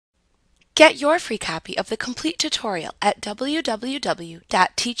Get your free copy of the complete tutorial at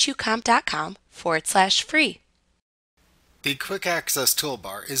www.teachucomp.com/free. The Quick Access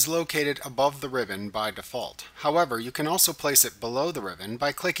toolbar is located above the ribbon by default. However, you can also place it below the ribbon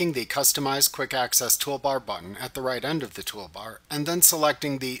by clicking the Customize Quick Access Toolbar button at the right end of the toolbar and then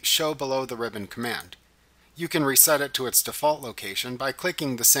selecting the Show Below the Ribbon command. You can reset it to its default location by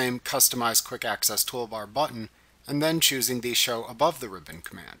clicking the same Customize Quick Access Toolbar button and then choosing the Show Above the Ribbon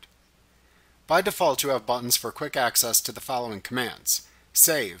command. By default, you have buttons for quick access to the following commands: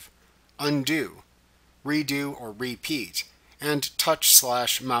 Save, Undo, Redo or Repeat, and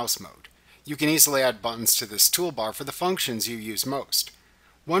Touch/Mouse mode. You can easily add buttons to this toolbar for the functions you use most.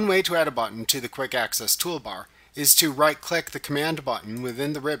 One way to add a button to the Quick Access toolbar is to right-click the command button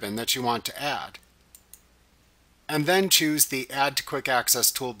within the ribbon that you want to add, and then choose the Add to Quick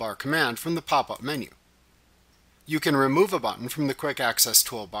Access Toolbar command from the pop-up menu. You can remove a button from the Quick Access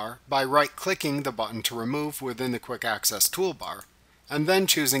toolbar by right-clicking the button to remove within the Quick Access toolbar, and then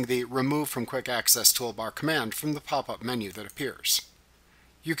choosing the Remove from Quick Access Toolbar command from the pop-up menu that appears.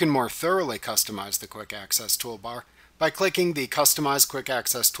 You can more thoroughly customize the Quick Access toolbar by clicking the Customize Quick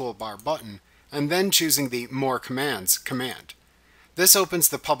Access Toolbar button and then choosing the More Commands command. This opens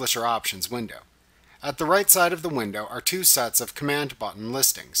the Publisher Options window. At the right side of the window are two sets of command button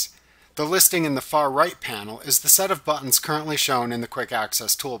listings. The listing in the far right panel is the set of buttons currently shown in the Quick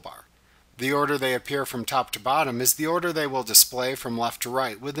Access toolbar. The order they appear from top to bottom is the order they will display from left to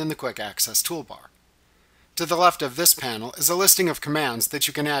right within the Quick Access toolbar. To the left of this panel is a listing of commands that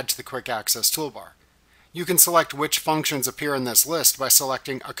you can add to the Quick Access toolbar. You can select which functions appear in this list by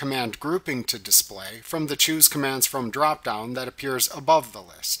selecting a command grouping to display from the Choose Commands From drop-down that appears above the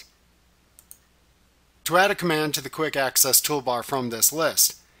list. To add a command to the Quick Access toolbar from this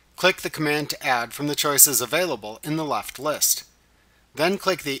list, click the command to add from the choices available in the left list. Then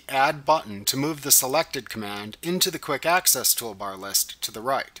click the Add button to move the selected command into the Quick Access toolbar list to the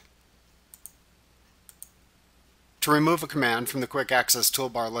right. To remove a command from the Quick Access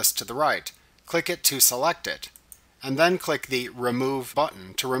toolbar list to the right, click it to select it, and then click the Remove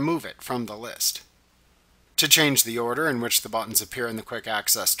button to remove it from the list. To change the order in which the buttons appear in the Quick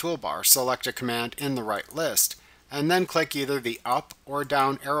Access toolbar, select a command in the right list, and then click either the up or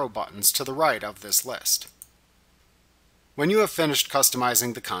down arrow buttons to the right of this list. When you have finished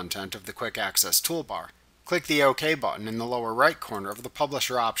customizing the content of the Quick Access toolbar, click the OK button in the lower right corner of the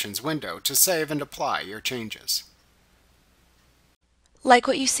Publisher Options window to save and apply your changes. Like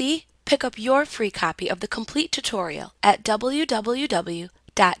what you see? Pick up your free copy of the complete tutorial at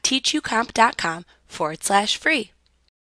www.teachucomp.com/free.